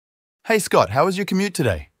Hey Scott, how was your commute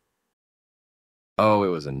today? Oh, it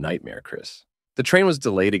was a nightmare, Chris. The train was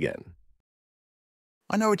delayed again.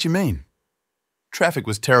 I know what you mean. Traffic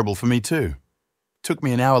was terrible for me too. Took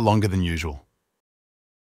me an hour longer than usual.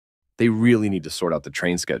 They really need to sort out the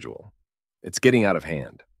train schedule. It's getting out of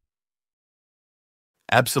hand.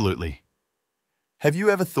 Absolutely. Have you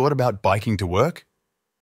ever thought about biking to work?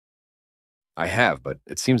 I have, but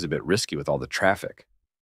it seems a bit risky with all the traffic.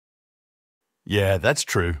 Yeah, that's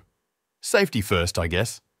true. Safety first, I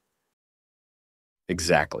guess.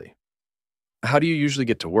 Exactly. How do you usually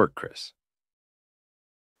get to work, Chris?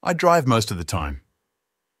 I drive most of the time.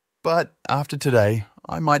 But after today,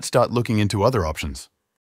 I might start looking into other options.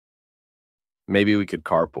 Maybe we could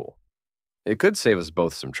carpool. It could save us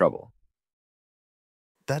both some trouble.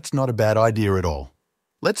 That's not a bad idea at all.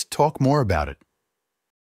 Let's talk more about it.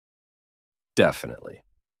 Definitely.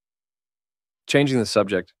 Changing the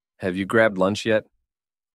subject, have you grabbed lunch yet?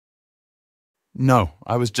 No,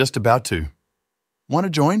 I was just about to. Want to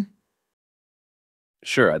join?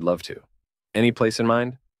 Sure, I'd love to. Any place in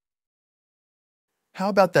mind? How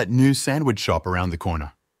about that new sandwich shop around the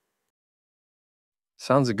corner?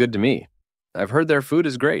 Sounds good to me. I've heard their food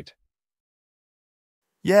is great.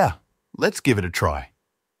 Yeah, let's give it a try.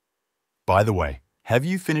 By the way, have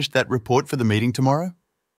you finished that report for the meeting tomorrow?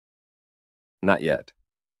 Not yet.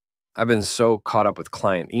 I've been so caught up with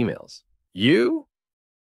client emails. You?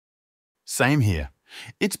 Same here.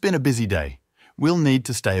 It's been a busy day. We'll need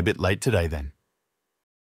to stay a bit late today then.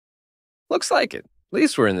 Looks like it. At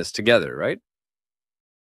least we're in this together, right?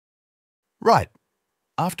 Right.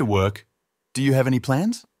 After work, do you have any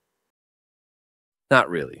plans? Not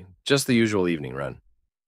really. Just the usual evening run.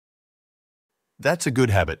 That's a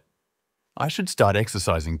good habit. I should start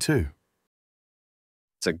exercising too.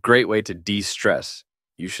 It's a great way to de-stress.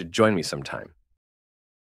 You should join me sometime.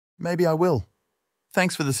 Maybe I will.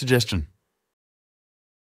 Thanks for the suggestion.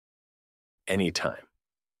 Anytime.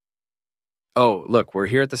 Oh, look, we're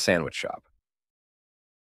here at the sandwich shop.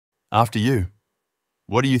 After you.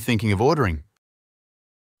 What are you thinking of ordering?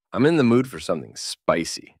 I'm in the mood for something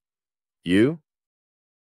spicy. You?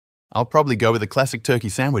 I'll probably go with a classic turkey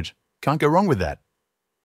sandwich. Can't go wrong with that.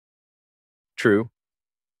 True.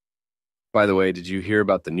 By the way, did you hear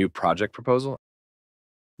about the new project proposal?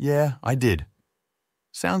 Yeah, I did.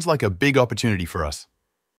 Sounds like a big opportunity for us.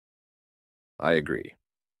 I agree.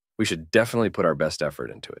 We should definitely put our best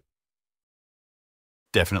effort into it.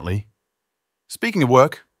 Definitely. Speaking of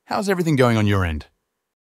work, how's everything going on your end?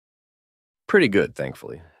 Pretty good,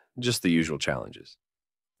 thankfully. Just the usual challenges.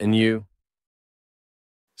 And you?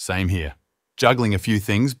 Same here. Juggling a few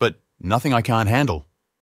things, but nothing I can't handle.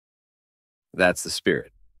 That's the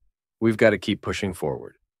spirit. We've got to keep pushing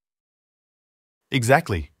forward.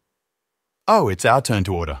 Exactly. Oh, it's our turn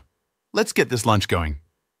to order. Let's get this lunch going.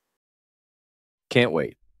 Can't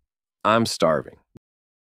wait. I'm starving.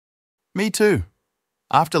 Me too.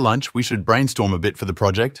 After lunch, we should brainstorm a bit for the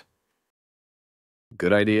project.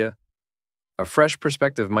 Good idea. A fresh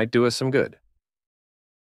perspective might do us some good.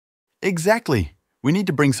 Exactly. We need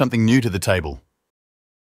to bring something new to the table.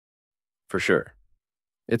 For sure.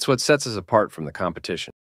 It's what sets us apart from the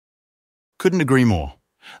competition. Couldn't agree more.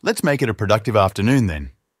 Let's make it a productive afternoon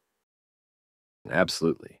then.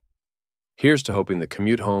 Absolutely. Here's to hoping the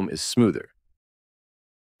commute home is smoother.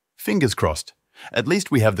 Fingers crossed. At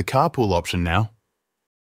least we have the carpool option now.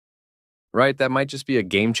 Right, that might just be a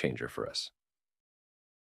game changer for us.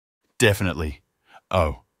 Definitely.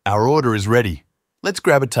 Oh, our order is ready. Let's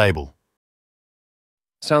grab a table.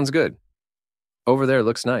 Sounds good. Over there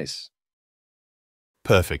looks nice.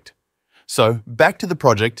 Perfect. So, back to the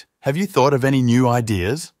project. Have you thought of any new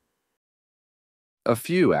ideas? A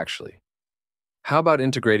few, actually. How about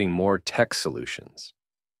integrating more tech solutions?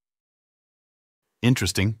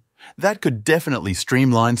 Interesting. That could definitely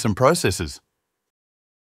streamline some processes.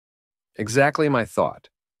 Exactly my thought.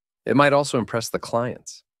 It might also impress the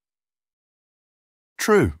clients.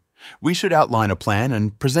 True. We should outline a plan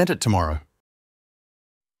and present it tomorrow.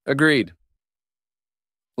 Agreed.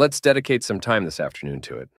 Let's dedicate some time this afternoon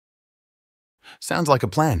to it. Sounds like a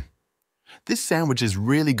plan. This sandwich is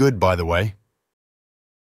really good, by the way.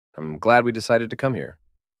 I'm glad we decided to come here.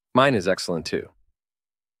 Mine is excellent too.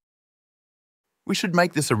 We should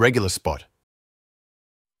make this a regular spot.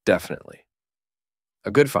 Definitely.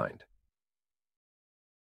 A good find.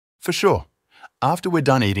 For sure. After we're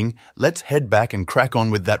done eating, let's head back and crack on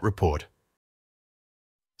with that report.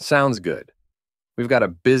 Sounds good. We've got a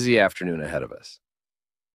busy afternoon ahead of us.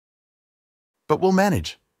 But we'll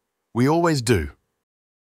manage. We always do.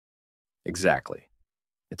 Exactly.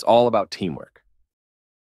 It's all about teamwork.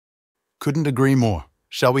 Couldn't agree more.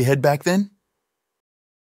 Shall we head back then?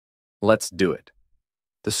 Let's do it.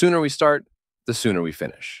 The sooner we start, the sooner we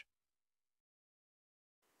finish.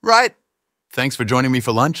 Right. Thanks for joining me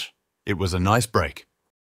for lunch. It was a nice break.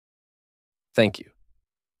 Thank you.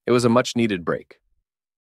 It was a much-needed break.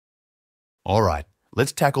 All right,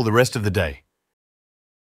 let's tackle the rest of the day.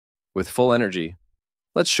 With full energy,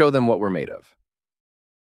 let's show them what we're made of.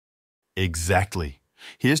 Exactly.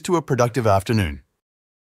 Here's to a productive afternoon.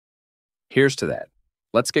 Here's to that.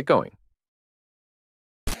 Let's get going.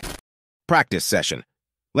 Practice session.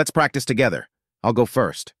 Let's practice together. I'll go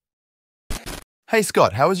first. Hey,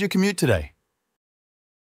 Scott, how was your commute today?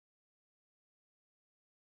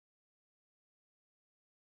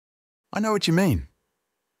 I know what you mean.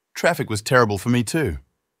 Traffic was terrible for me too.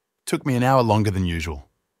 Took me an hour longer than usual.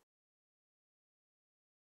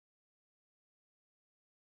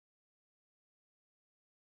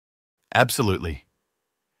 Absolutely.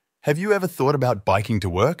 Have you ever thought about biking to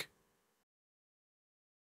work?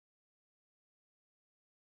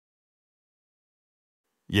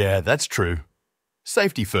 Yeah, that's true.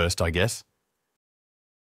 Safety first, I guess.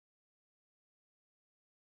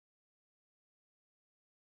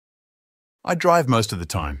 I drive most of the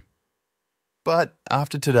time. But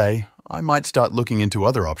after today, I might start looking into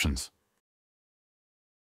other options.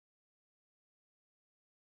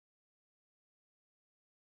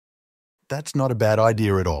 That's not a bad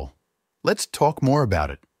idea at all. Let's talk more about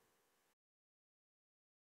it.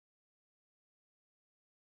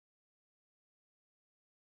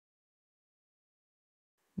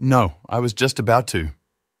 No, I was just about to.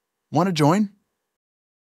 Want to join?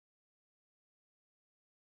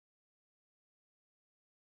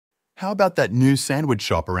 How about that new sandwich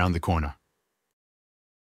shop around the corner?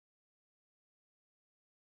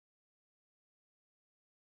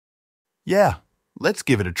 Yeah, let's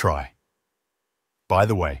give it a try. By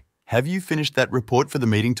the way, have you finished that report for the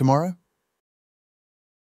meeting tomorrow?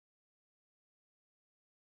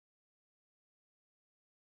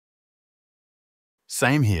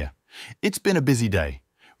 Same here. It's been a busy day.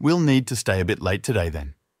 We'll need to stay a bit late today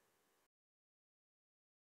then.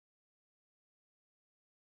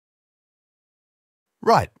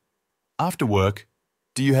 Right. After work,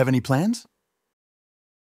 do you have any plans?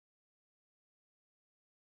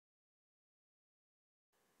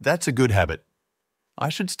 That's a good habit. I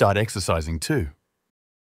should start exercising too.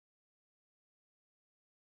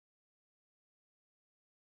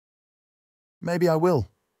 Maybe I will.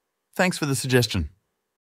 Thanks for the suggestion.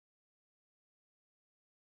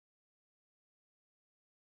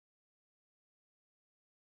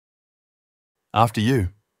 After you.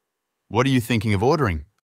 What are you thinking of ordering?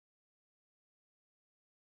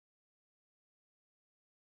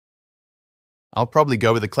 I'll probably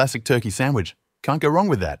go with a classic turkey sandwich. Can't go wrong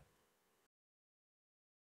with that.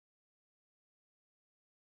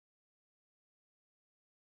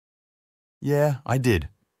 Yeah, I did.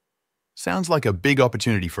 Sounds like a big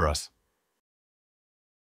opportunity for us.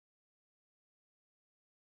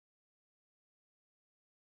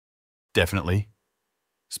 Definitely.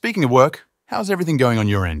 Speaking of work, how's everything going on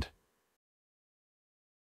your end?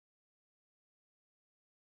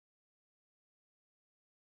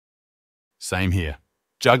 Same here.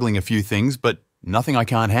 Juggling a few things, but nothing I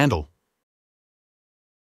can't handle.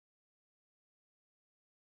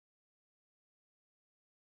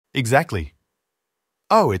 Exactly.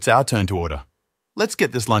 Oh, it's our turn to order. Let's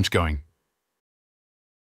get this lunch going.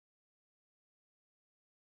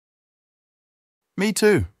 Me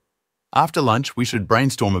too. After lunch, we should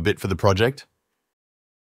brainstorm a bit for the project.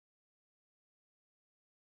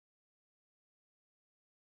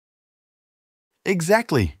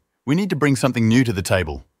 Exactly. We need to bring something new to the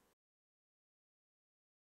table.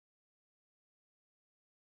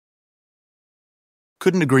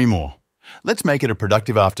 Couldn't agree more. Let's make it a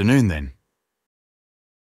productive afternoon then.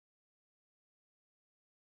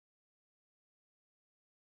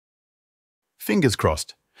 Fingers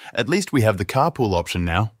crossed. At least we have the carpool option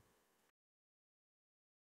now.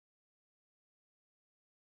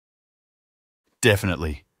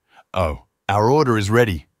 Definitely. Oh, our order is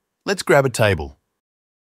ready. Let's grab a table.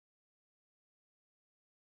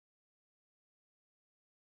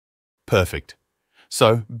 Perfect.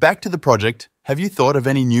 So, back to the project. Have you thought of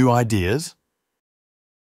any new ideas?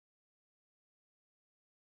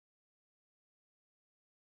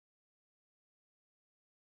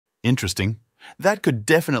 Interesting. That could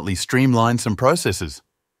definitely streamline some processes.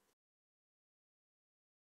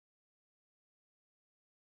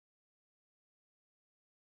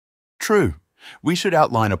 True. We should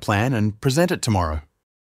outline a plan and present it tomorrow.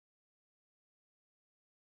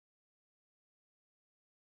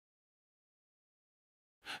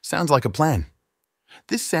 Sounds like a plan.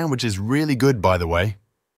 This sandwich is really good, by the way.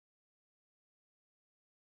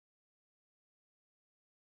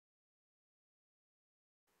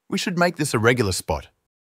 We should make this a regular spot.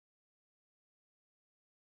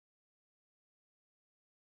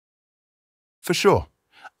 For sure.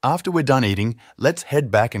 After we're done eating, let's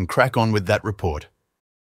head back and crack on with that report.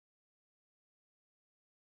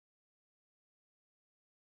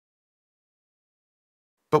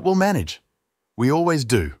 But we'll manage. We always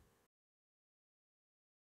do.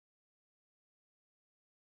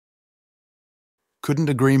 Couldn't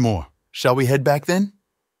agree more. Shall we head back then?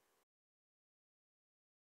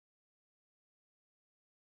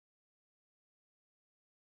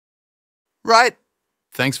 Right.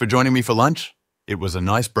 Thanks for joining me for lunch. It was a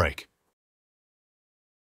nice break.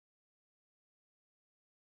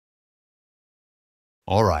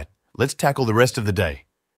 All right, let's tackle the rest of the day.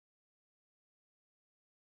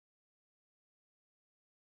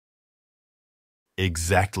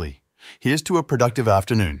 Exactly. Here's to a productive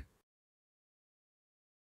afternoon.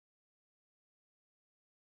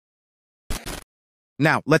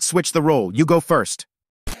 Now, let's switch the role. You go first.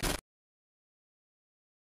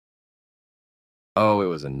 Oh, it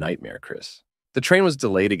was a nightmare, Chris. The train was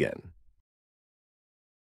delayed again.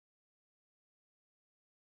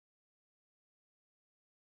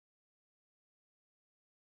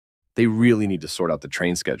 They really need to sort out the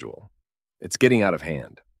train schedule. It's getting out of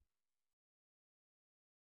hand.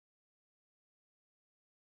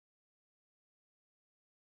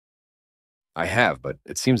 I have, but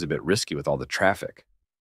it seems a bit risky with all the traffic.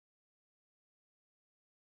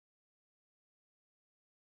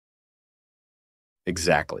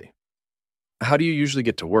 Exactly. How do you usually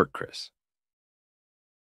get to work, Chris?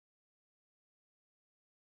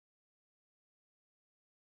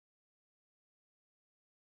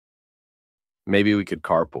 Maybe we could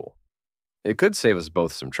carpool. It could save us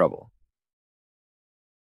both some trouble.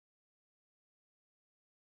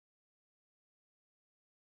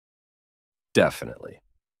 Definitely.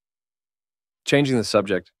 Changing the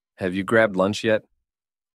subject, have you grabbed lunch yet?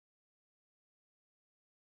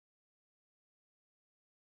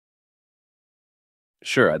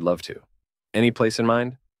 Sure, I'd love to. Any place in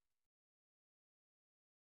mind?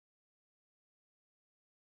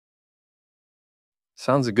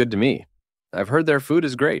 Sounds good to me. I've heard their food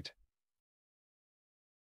is great.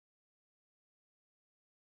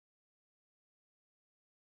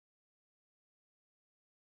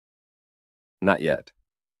 Not yet.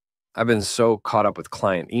 I've been so caught up with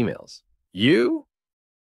client emails. You?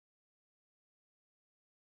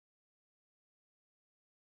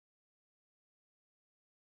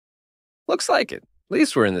 Looks like it. At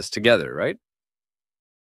least we're in this together, right?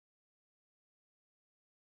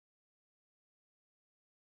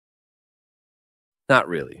 Not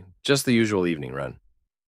really. Just the usual evening run.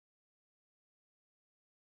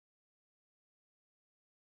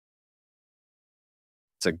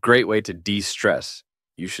 It's a great way to de-stress.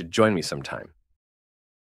 You should join me sometime.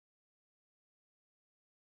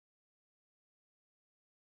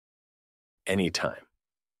 Anytime.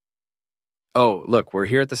 Oh, look, we're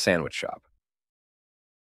here at the sandwich shop.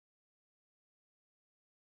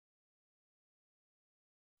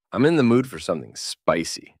 I'm in the mood for something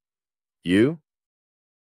spicy. You?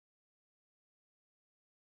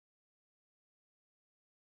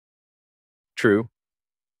 True.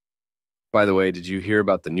 By the way, did you hear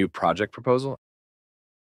about the new project proposal?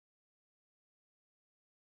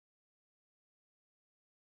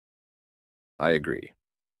 I agree.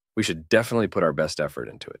 We should definitely put our best effort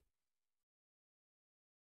into it.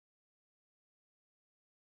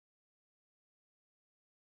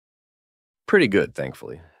 Pretty good,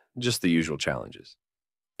 thankfully. Just the usual challenges.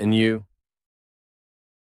 And you?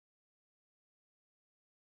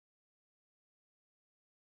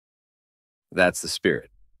 That's the spirit.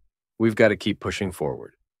 We've got to keep pushing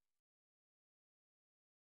forward.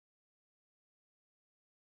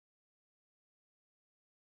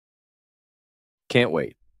 Can't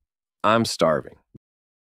wait. I'm starving.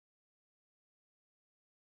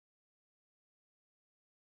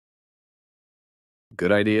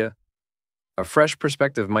 Good idea. A fresh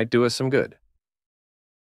perspective might do us some good.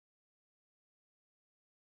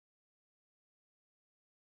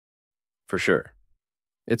 For sure.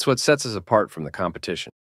 It's what sets us apart from the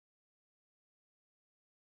competition.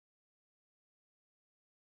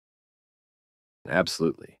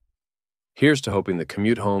 Absolutely. Here's to hoping the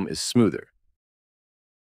commute home is smoother.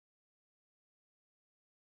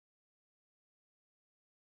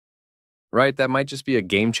 Right? That might just be a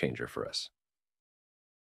game changer for us.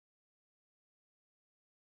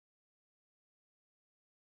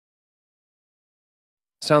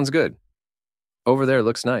 Sounds good. Over there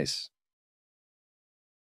looks nice.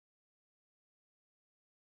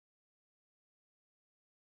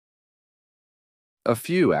 A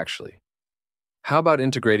few, actually. How about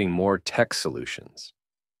integrating more tech solutions?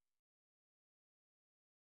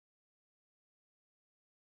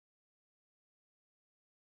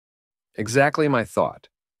 Exactly my thought.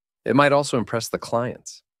 It might also impress the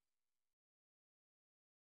clients.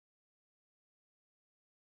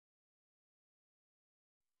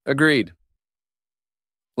 Agreed.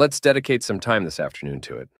 Let's dedicate some time this afternoon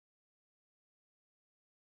to it.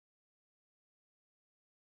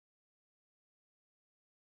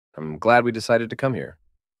 I'm glad we decided to come here.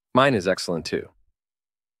 Mine is excellent too.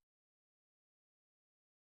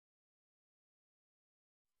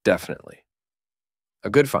 Definitely. A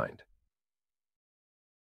good find.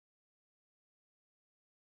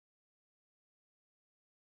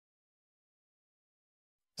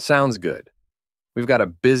 Sounds good. We've got a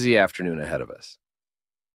busy afternoon ahead of us.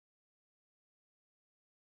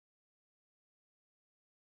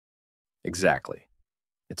 Exactly.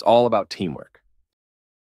 It's all about teamwork.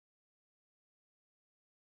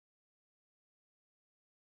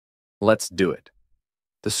 Let's do it.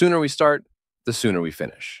 The sooner we start, the sooner we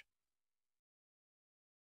finish.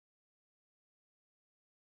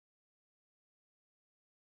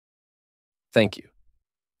 Thank you.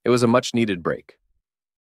 It was a much-needed break.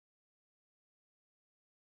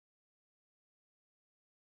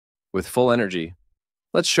 With full energy,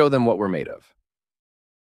 let's show them what we're made of.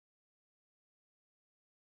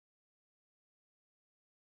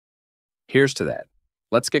 Here's to that.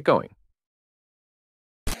 Let's get going.